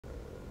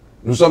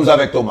Nous sommes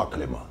avec Thomas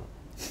Clément,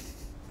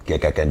 qui est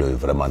quelqu'un de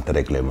vraiment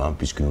très clément,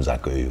 puisqu'il nous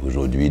accueille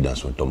aujourd'hui dans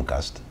son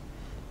Tomcast,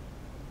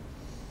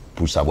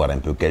 pour savoir un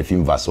peu quel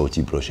film va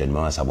sortir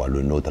prochainement, à savoir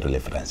le nôtre, les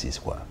Francis,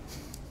 quoi.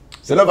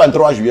 C'est le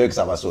 23 juillet que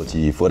ça va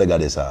sortir, il faut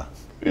regarder ça.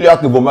 Il y a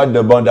que vous mettre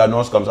de bandes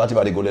annonces comme ça, tu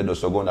vas rigoler 2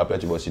 secondes, après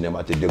tu vas au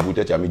cinéma, tu es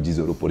dégoûté, tu as mis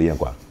 10 € pour rien,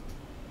 quoi.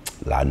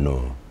 Là,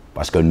 non.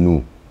 Parce que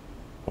nous,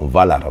 on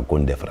va à la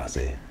rencontre des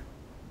Français.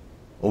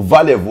 On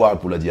va les voir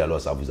pour leur dire alors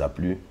ça vous a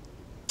plu.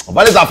 On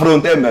va les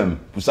affronter même,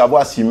 pour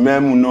savoir si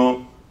même ou non,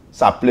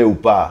 ça plaît ou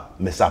pas.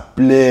 Mais ça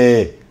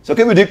plaît. Ce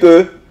qui veut dire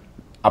que,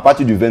 à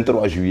partir du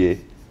 23 juillet,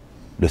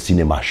 le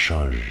cinéma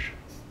change.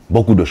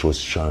 Beaucoup de choses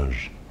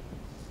changent.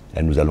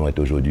 Et nous allons être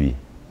aujourd'hui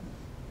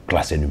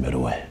classés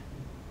numéro 1.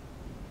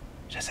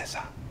 Je sais ça.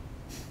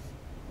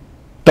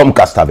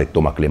 Tomcast avec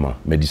Thomas Clément,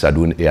 Medi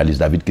Sadoun et Alice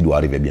David qui doit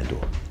arriver bientôt.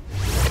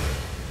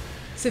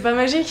 C'est pas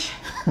magique?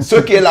 Ce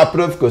qui est la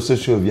preuve que ce que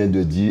je viens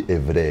de dire est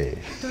vrai.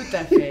 Tout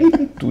à fait.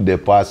 Tout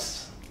dépasse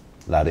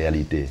la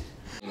réalité.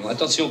 Bon,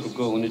 attention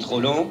Coco, on est trop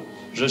long.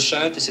 Je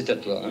chante et c'est à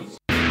toi. Hein.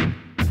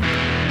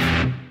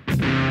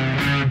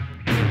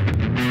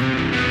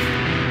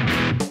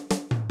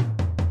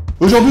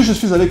 Aujourd'hui, je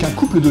suis avec un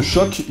couple de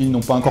choc. Ils n'ont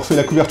pas encore fait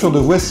la couverture de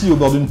Voici au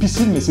bord d'une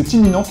piscine, mais c'est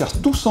imminent car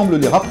tout semble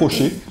les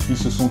rapprocher. Ils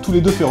se sont tous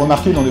les deux fait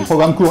remarquer dans des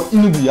programmes courts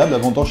inoubliables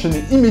avant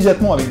d'enchaîner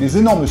immédiatement avec des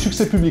énormes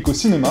succès publics au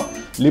cinéma.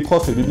 Les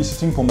profs et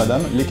babysitting pour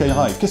madame, les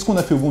Kaira et qu'est-ce qu'on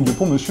a fait au bon Dieu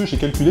pour monsieur, j'ai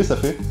calculé, ça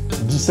fait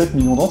 17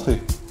 millions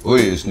d'entrées.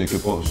 Oui, ce n'est que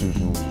pas...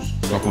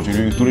 Ça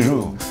continue tous les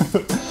jours.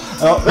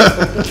 Alors,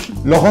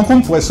 leur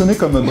rencontre pourrait sonner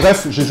comme «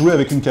 Bref, j'ai joué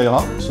avec une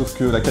Kaira », sauf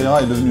que la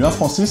Kaira est devenue un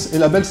Francis et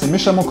la belle s'est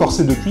méchamment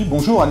corsée depuis.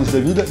 Bonjour Alice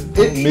David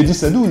et Medi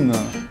Sadoun.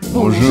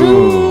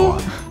 Bonjour.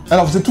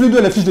 Alors vous êtes tous les deux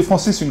à l'affiche des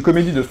Francis, une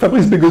comédie de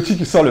Fabrice Begotti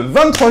qui sort le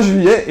 23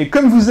 juillet, et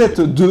comme vous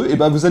êtes deux, et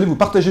ben vous allez vous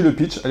partager le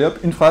pitch. Allez hop,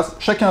 une phrase,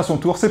 chacun à son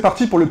tour, c'est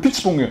parti pour le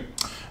pitch pong.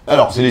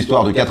 Alors, c'est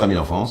l'histoire de 4 amis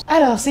d'enfance.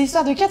 Alors, c'est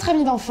l'histoire de 4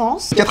 amis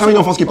d'enfance 4 amis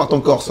d'enfance qui partent en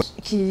Corse.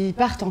 qui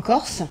partent en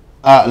Corse,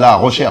 À la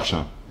recherche.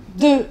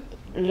 de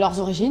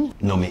leurs origines,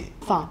 Non mais,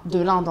 enfin de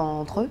l'un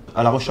d'entre eux,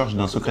 à la recherche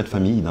d'un secret de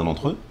famille, d'un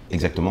d'entre eux.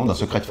 Exactement, d'un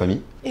secret de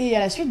famille. et à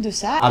la suite de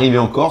ça, Arrivé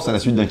en Corse, à la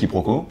suite d'un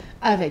quiproquo.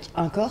 avec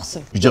un Corse.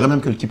 Je dirais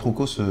même que le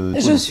quiproquo se...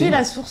 Je suis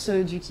la source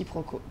du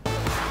quiproquo.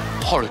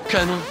 Oh le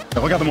canon.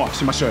 Regarde-moi,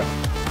 c'est ma sœur.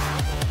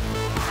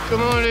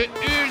 Comment elle est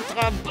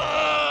ultra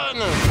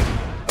bonne.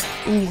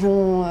 Ils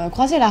vont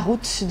croiser la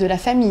route de la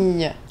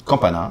famille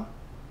Campana,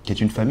 qui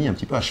est une famille un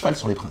petit peu à cheval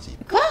sur les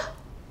principes. Quoi?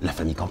 La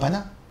famille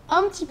Campana.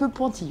 un petit peu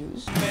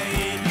pointilleuse.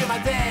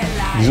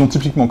 Disons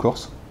typiquement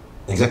corse.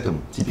 Exactement,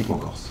 typiquement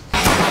Corse.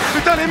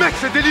 Putain les mecs,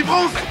 c'est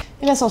délivrance.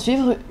 Il va s'en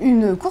suivre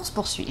une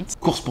course-poursuite.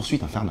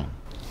 Course-poursuite infernale,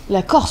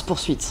 La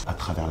Corse-poursuite. à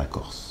travers la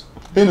Corse.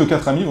 Et nos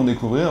 4 amis vont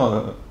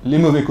découvrir les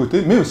mauvais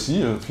côtés, mais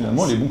aussi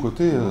finalement les bons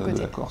côtés de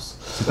la Corse.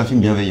 C'est un film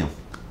bienveillant,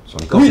 sur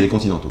les Corses Oui, et les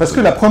continentaux. parce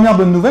que la première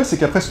bonne nouvelle, c'est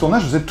qu'après ce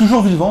tournage, vous êtes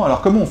toujours vivant.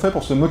 Alors comment on fait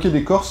pour se moquer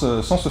des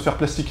Corses sans se faire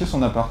plastiquer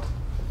son appart?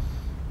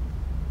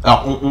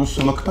 Alors, on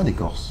se moque pas des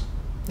Corses.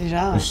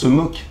 Déjà, On se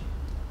moque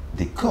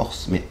des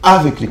Corses, mais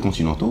avec les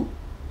continentaux,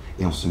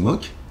 et on se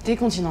moque des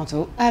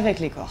continentaux avec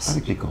les Corses.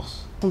 avec les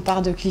Corses. On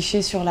part de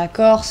clichés sur la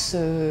Corse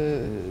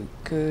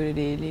que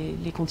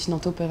les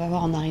continentaux peuvent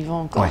avoir en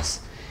arrivant en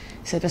Corse.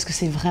 C'est parce que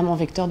c'est vraiment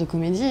vecteur de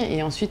comédie,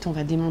 et ensuite on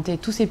va démonter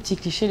tous ces petits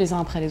clichés les uns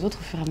après les autres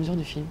au fur et à mesure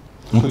du film.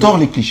 On tord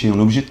les clichés, on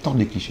est obligé de tordre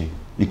les clichés.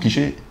 Les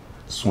clichés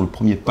sont le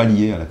premier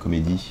palier à la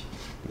comédie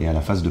et à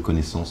la phase de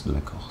connaissance de la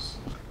Corse.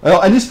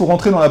 Alors Alice, pour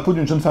rentrer dans la peau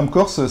d'une jeune femme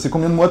corse, c'est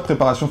combien de mois de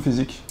préparation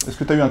physique? Est-ce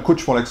que tu as eu un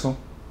coach pour l'accent?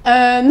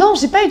 Non,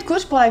 j'ai pas eu de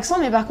coach pour l'accent,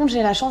 mais par contre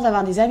j'ai la chance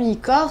d'avoir des amis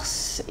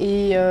corses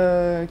et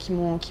qui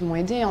m'ont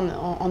aidé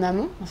en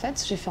amont en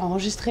fait. J'ai fait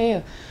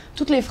enregistrer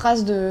toutes les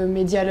phrases de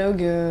mes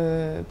dialogues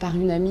par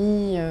une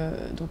amie,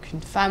 donc une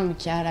femme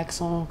qui a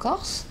l'accent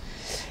corse,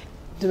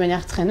 de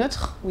manière très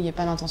neutre, où il n'y a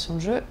pas d'intention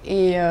de jeu,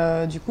 et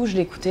du coup je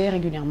l'écoutais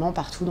régulièrement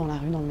partout dans la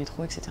rue, dans le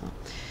métro, etc.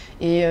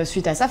 Et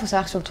suite à ça, il faut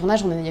savoir que sur le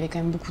tournage, il y avait quand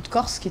même beaucoup de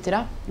Corses qui étaient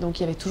là, donc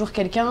il y avait toujours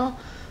quelqu'un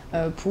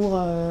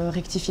pour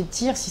rectifier le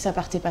tir si ça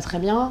partait pas très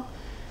bien.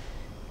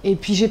 Et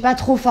puis j'ai pas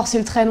trop forcé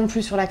le trait non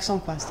plus sur l'accent,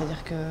 quoi.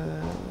 C'est-à-dire que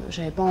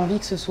j'avais pas envie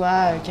que ce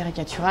soit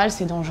caricatural,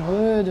 c'est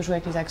dangereux de jouer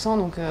avec les accents,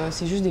 donc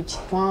c'est juste des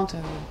petites pointes.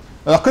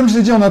 Alors comme je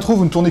l'ai dit en intro,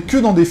 vous ne tournez que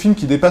dans des films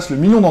qui dépassent le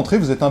million d'entrées,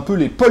 vous êtes un peu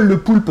les Paul Le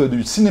Poulpe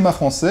du cinéma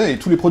français, et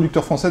tous les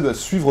producteurs français doivent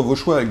suivre vos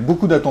choix avec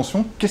beaucoup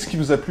d'attention. Qu'est-ce qui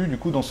vous a plu du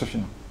coup dans ce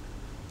film?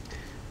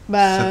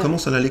 Ça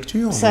commence à la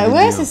lecture.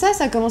 Ouais, c'est ça,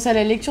 ça commence à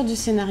la lecture du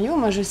scénario.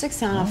 Moi je sais que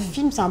c'est un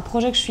film, c'est un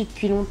projet que je suis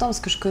depuis longtemps, parce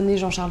que je connais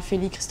Jean-Charles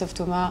Fély, Christophe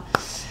Thomas,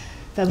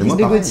 Fabrice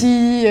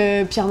Begotti,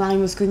 Pierre-Marie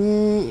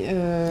Mosconi,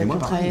 qui ont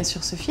travaillé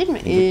sur ce film.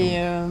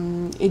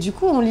 Et du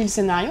coup, on lit le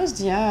scénario, on se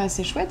dit « Ah,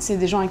 c'est chouette, c'est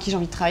des gens avec qui j'ai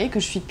envie de travailler, que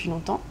je suis depuis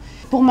longtemps. »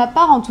 Pour ma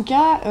part, en tout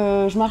cas,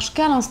 je marche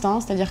qu'à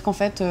l'instinct, c'est-à-dire qu'en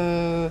fait,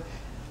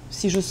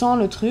 si je sens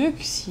le truc,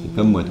 si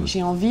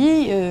j'ai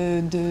envie,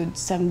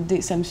 ça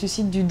me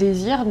suscite du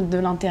désir, de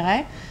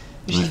l'intérêt,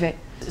 j'y vais.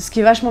 Ce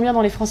qui est vachement bien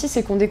dans les Francis,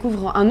 c'est qu'on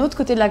découvre un autre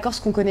côté de la Corse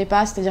qu'on connaît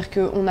pas, c'est-à-dire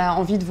qu'on a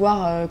envie de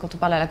voir, quand on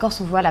parle à la Corse,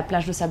 on voit la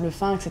plage de sable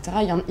fin, etc.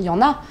 Il y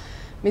en a,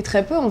 mais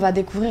très peu. On va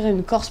découvrir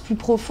une Corse plus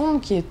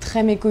profonde qui est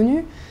très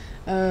méconnue,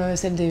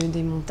 celle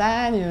des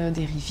montagnes,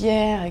 des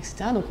rivières,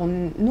 etc. Donc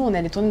nous, on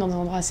allait tourner dans des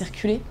endroits assez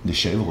reculés. Des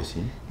chèvres aussi.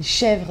 Des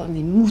chèvres,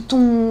 des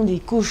moutons, des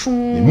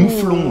cochons. Des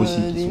mouflons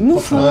aussi. Des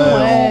mouflons,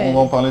 on va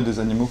en parler des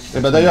animaux. Et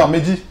bah d'ailleurs,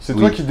 Mehdi, c'est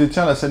toi qui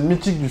détiens la scène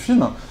mythique du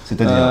film.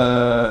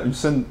 C'est-à-dire une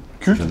scène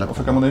culte,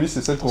 enfin qu'à mon avis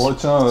c'est celle qu'on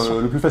retient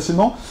le plus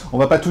facilement. On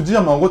va pas tout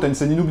dire, mais en gros tu as une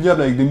scène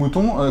inoubliable avec des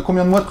moutons.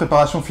 Combien de mois de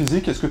préparation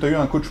physique? Est-ce que tu as eu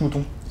un coach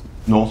mouton?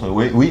 Non,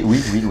 oui.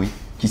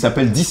 Qui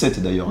s'appelle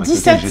 17 d'ailleurs, avec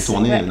lequel j'ai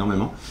tourné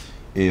énormément.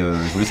 Et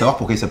je voulais savoir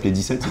pourquoi il s'appelait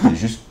 17,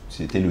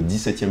 c'était le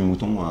 17e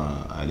mouton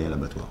à aller à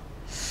l'abattoir.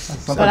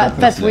 Voilà,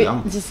 tatoué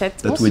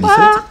 17. Tatoué 17.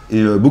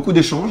 Et beaucoup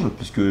d'échanges,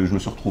 puisque je me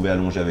suis retrouvé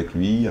allongé avec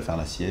lui, à faire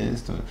la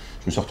sieste.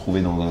 Je me suis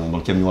retrouvé dans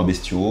le camion à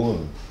bestiaux,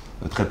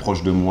 très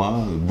proche de moi,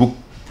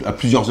 à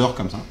plusieurs heures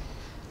comme ça.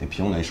 Et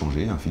puis on a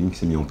échangé, un feeling qui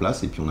s'est mis en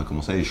place, et puis on a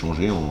commencé à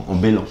échanger en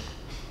bêlant.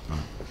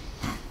 Voilà.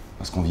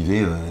 Parce qu'on vivait,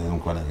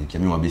 donc voilà, les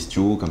camions à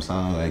bestiaux, comme ça,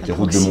 avec les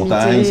routes de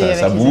montagne,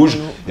 ça bouge.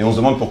 Et on se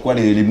demande pourquoi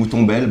les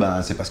moutons bêlent,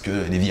 c'est parce que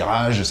les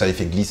virages, ça les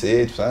fait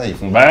glisser, tout ça. Et ils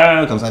font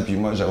comme ça, et puis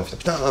moi j'avais fait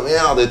putain,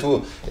 merde et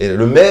tout. Et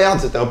le merde,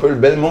 c'était un peu le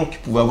bêlement que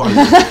pouvaient avoir les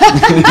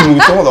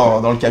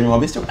moutons dans le camion à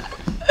bestiaux.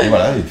 Et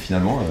voilà, et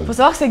finalement. Faut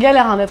savoir que c'est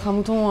galère d'être un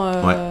mouton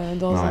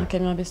dans un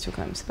camion à bestiaux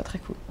quand même, c'est pas très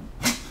cool.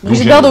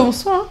 Gilbert de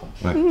bonsoir.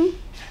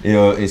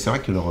 Et c'est vrai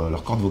que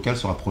leur corde vocale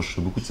se rapproche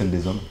beaucoup de celle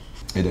des hommes.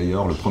 Et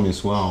d'ailleurs, le premier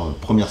soir,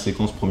 première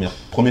séquence,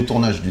 premier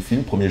tournage du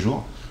film, premier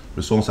jour,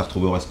 le soir on s'est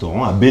retrouvés au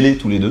restaurant, à bêler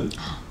tous les deux,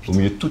 au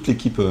milieu de toute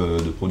l'équipe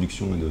de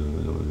production et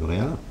de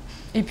réal.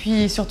 Et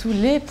puis surtout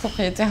les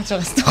propriétaires du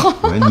restaurant.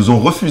 Ouais, ils nous ont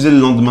refusé le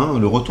lendemain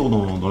le retour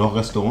dans leur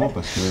restaurant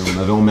parce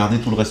qu'on avait emmerdé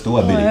tout le resto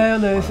à bêler.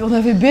 Ouais, on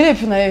avait bélé,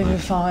 puis on avait...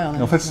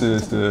 Et en fait,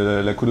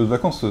 c'était la colo de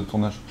vacances, ce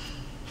tournage.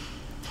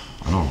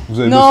 Ah non. Vous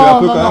avez bossé un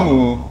peu quand même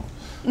ou...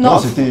 Non,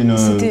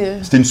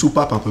 c'était une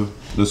soupape un peu.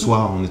 Le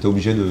soir, on était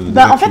obligé de.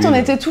 En fait, on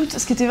était tout.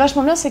 Ce qui était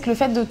vachement bien, c'est que le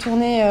fait de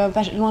tourner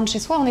pas loin de chez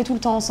soi, on est tout le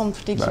temps ensemble,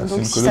 toute l'équipe. Donc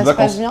si ça se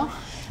passe bien.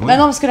 Ouais.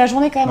 Non, parce que la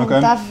journée, quand même,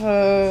 on taffe,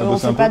 on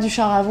fait pas du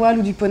char à voile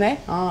ou du poney.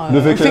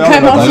 On fait quand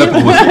même un film.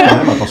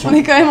 On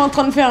est quand même en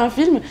train de faire un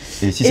film.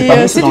 Et si c'est pas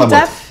bon, c'est dans la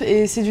boîte.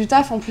 Et c'est du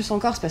taf en plus en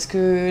Corse parce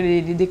que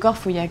les décors,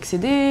 faut y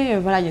accéder.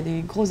 Voilà, il y a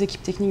des grosses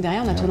équipes techniques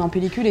derrière. On a tourné en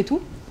pellicule et tout.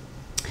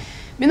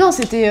 Mais non,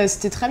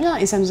 c'était très bien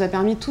et ça nous a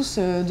permis tous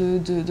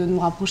de nous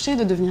rapprocher,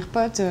 de devenir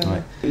potes.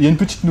 Il y a une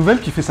petite nouvelle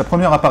qui fait sa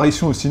première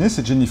apparition au ciné,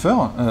 c'est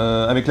Jennifer,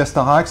 avec la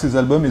Starac, ses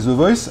albums et The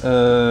Voice.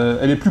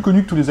 Elle est plus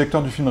connue que tous les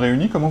acteurs du film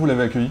réunis. Comment vous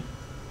l'avez accueillie?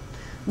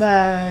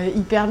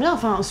 Hyper bien.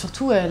 Enfin,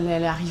 surtout, elle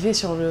est arrivée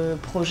sur le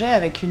projet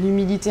avec une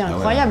humilité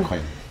incroyable.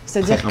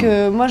 C'est-à-dire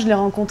que moi, je l'ai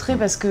rencontrée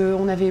parce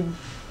qu'on avait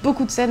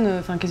beaucoup de scènes,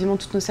 enfin quasiment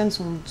toutes nos scènes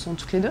sont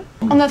toutes les deux.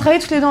 On a travaillé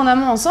toutes les deux en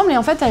amont ensemble et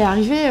en fait elle est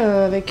arrivée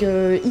avec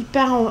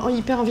hyper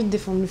envie de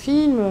défendre le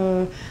film,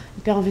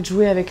 hyper envie de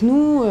jouer avec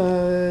nous,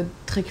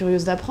 très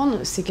curieuse d'apprendre.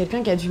 C'est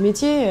quelqu'un qui a du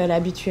métier, elle est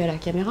habituée à la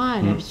caméra,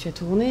 elle est habituée à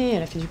tourner,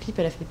 elle a fait du clip,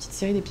 elle a fait des petites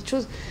séries, des petites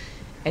choses.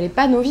 Elle n'est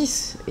pas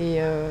novice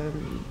et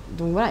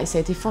donc voilà, et ça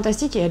a été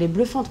fantastique et elle est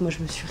bluffante. Moi je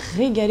me suis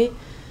régalée.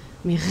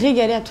 Mais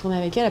régalé à tourner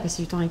avec elle, à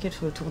passer du temps avec elle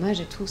sur le tournage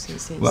et tout, c'est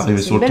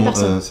une belle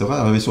personne. C'est vrai,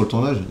 arriver sur le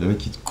tournage, le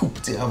mec il te coupe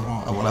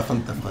avant la fin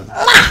de ta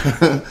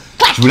phrase.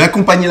 Je voulais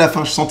accompagner la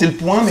fin, je sentais le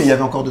point, mais il y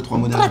avait encore 2-3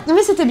 mots derrière.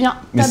 Mais c'était bien,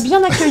 t'as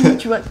bien accueilli,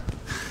 tu vois.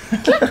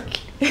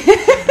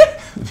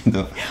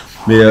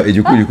 Mais et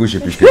du coup, je sais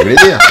plus ce que je voulais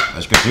dire.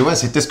 Parce que tu vois,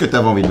 c'était ce que tu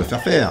avais envie de me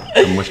faire faire.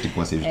 Comme moi, je t'ai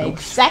coincé juste avant.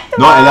 Exactement.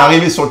 Non, elle est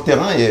arrivée sur le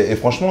terrain et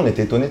franchement, on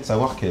était étonnés de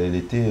savoir qu'elle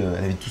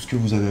avait tout ce que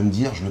vous avez à me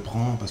dire, je le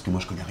prends parce que moi,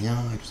 je connais rien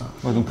et tout ça.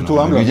 Ouais, donc plutôt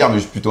humble. Lui dire, mais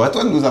c'est plutôt à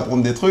toi de nous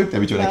apprendre des trucs, t'es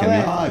habitué à la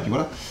caméra et puis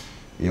voilà.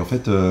 Et en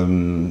fait,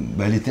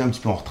 elle était un petit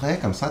peu en retrait,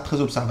 comme ça,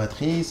 très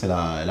observatrice. Elle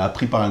a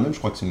appris par elle-même. Je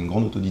crois que c'est une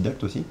grande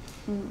autodidacte aussi.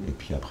 Et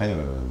puis après,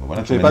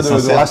 voilà. Il n'y avait pas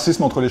de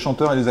racisme entre les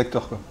chanteurs et les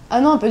acteurs, quoi.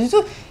 Ah non, pas du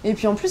tout. Et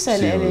puis en plus,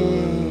 elle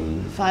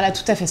a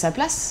tout à fait sa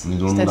place.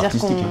 C'est-à-dire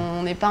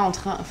qu'on n'est pas en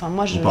train. Enfin,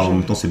 moi, on parle en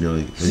même temps, c'est bien.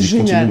 C'est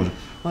génial.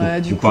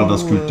 On parle d'un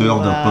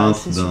sculpteur, d'un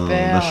peintre,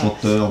 d'un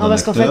chanteur. Non,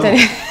 parce qu'en fait, elle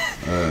est.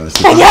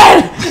 Ta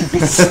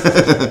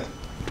gueule.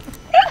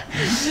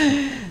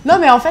 Non,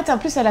 mais en fait, en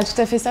plus, elle a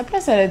tout à fait sa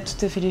place, elle est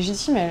tout à fait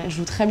légitime, elle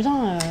joue très bien.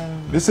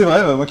 Mais c'est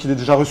vrai, moi qui l'ai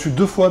déjà reçue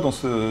 2 fois dans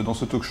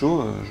ce talk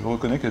show, je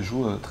reconnais qu'elle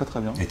joue très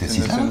très bien. Et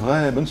assise là ? C'est une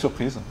vraie bonne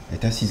surprise. Et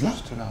t'es assise là ?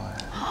 Juste là,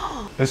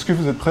 ouais. Est-ce que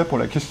vous êtes prêts pour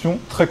la question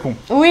très con ?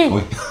 Oui.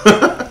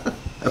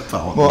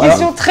 Bon,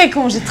 question très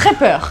con, j'ai très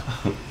peur.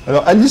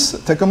 Alors Alice,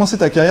 t'as commencé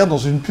ta carrière dans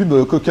une pub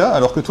Coca,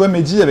 alors que toi,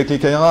 Mehdi, avec les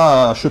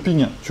caméras à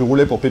shopping, tu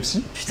roulais pour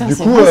Pepsi. Putain,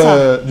 c'est vrai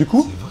ça. Du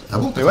coup, ah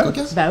bon, t'as fait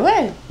Coca ? Bah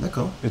ouais.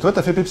 D'accord. Et toi,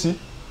 t'as fait Pepsi.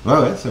 Ouais,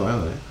 c'est vrai,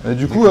 ouais.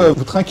 Du coup,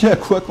 vous trinquez à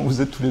quoi quand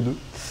vous êtes tous les deux ?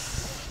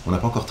 On n'a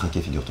pas encore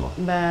trinqué, figure-toi.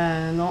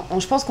 Bah non,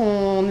 je pense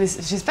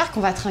j'espère qu'on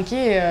va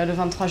trinquer le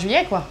 23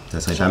 juillet, quoi. Ça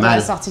serait pas mal.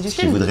 La sortie du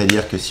film. Ce qui voudrait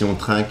dire que si on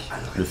trinque,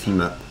 le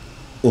film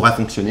aura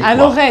fonctionné. À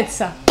Lorette,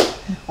 ça.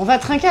 On va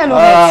trinquer à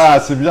Lorette. Ah,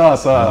 c'est bien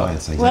ça.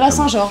 Ou à la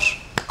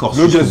Saint-Georges.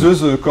 Le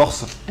gazeuse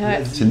corse.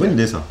 Ouais. C'est une bonne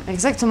idée, ça.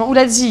 Exactement. Ou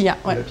la Zia.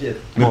 Ouais.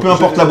 Mais peu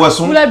importe la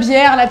boisson. Ou la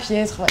bière, la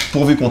piètre. Ouais.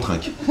 Pourvu qu'on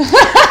trinque.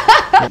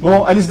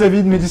 Bon, Alice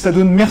David, Medi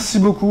Sadoun, merci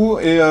beaucoup.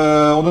 Et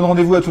on donne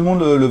rendez-vous à tout le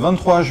monde le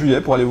 23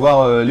 juillet pour aller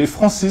voir les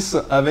Francis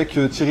avec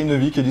Thierry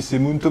Neuvy, Kelly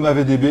Semoun, Thomas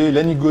VDB,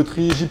 Lannick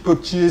Gautry, Gilles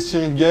Poptier,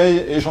 Cyril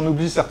Gay, et j'en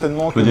oublie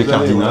certainement que vous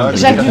allez...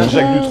 Jacques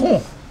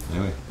Dutronc.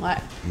 Ouais,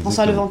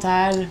 François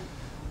Levental.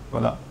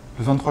 Voilà,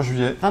 le 23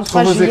 juillet.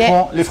 23 sur vos juillet.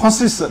 écrans. Les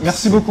Francis,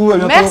 merci beaucoup, à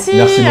bientôt. Merci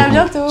Merci à beaucoup.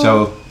 bientôt.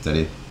 Ciao,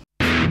 salut.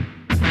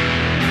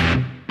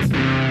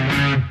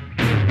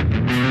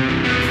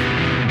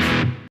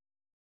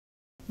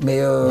 Mais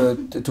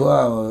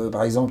toi,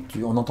 par exemple,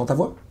 on entend ta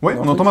voix? Oui,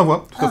 on entend ma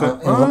voix, tout à fait.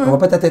 Et on voit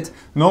pas ta tête?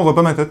 Non, on voit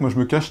pas ma tête, moi je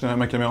me cache derrière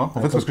ma caméra.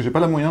 En fait, parce que j'ai pas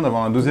la moyen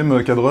d'avoir un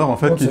deuxième cadreur, en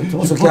fait. Tout le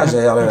monde se cache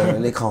derrière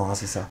l'écran, hein,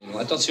 c'est ça. Bon,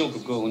 attention,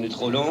 Coco, on est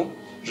trop lent.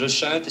 Je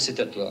chante et c'est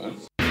à toi. Hein.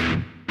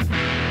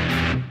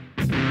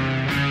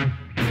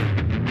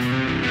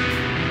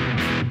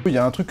 Il y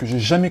a un truc que j'ai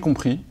jamais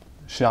compris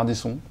chez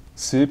Ardisson,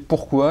 c'est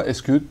pourquoi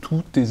est-ce que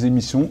toutes tes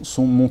émissions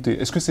sont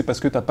montées? Est-ce que c'est parce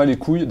que t'as pas les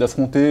couilles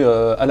d'affronter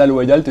à la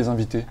loyale tes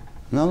invités?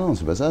 Non, non,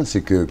 c'est pas ça. C'est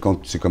que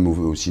c'est comme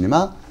au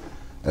cinéma.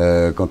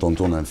 Quand on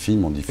tourne un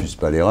film, on diffuse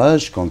pas les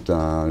rushs. Quand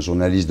un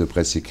journaliste de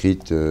presse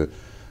écrite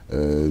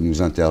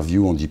nous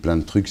interviewe, on dit plein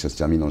de trucs, ça se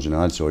termine en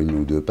général sur 1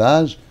 ou 2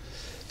 pages.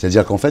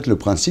 C'est-à-dire qu'en fait, le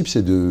principe,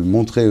 c'est de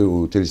montrer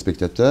aux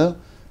téléspectateurs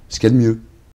ce qu'il y a de mieux.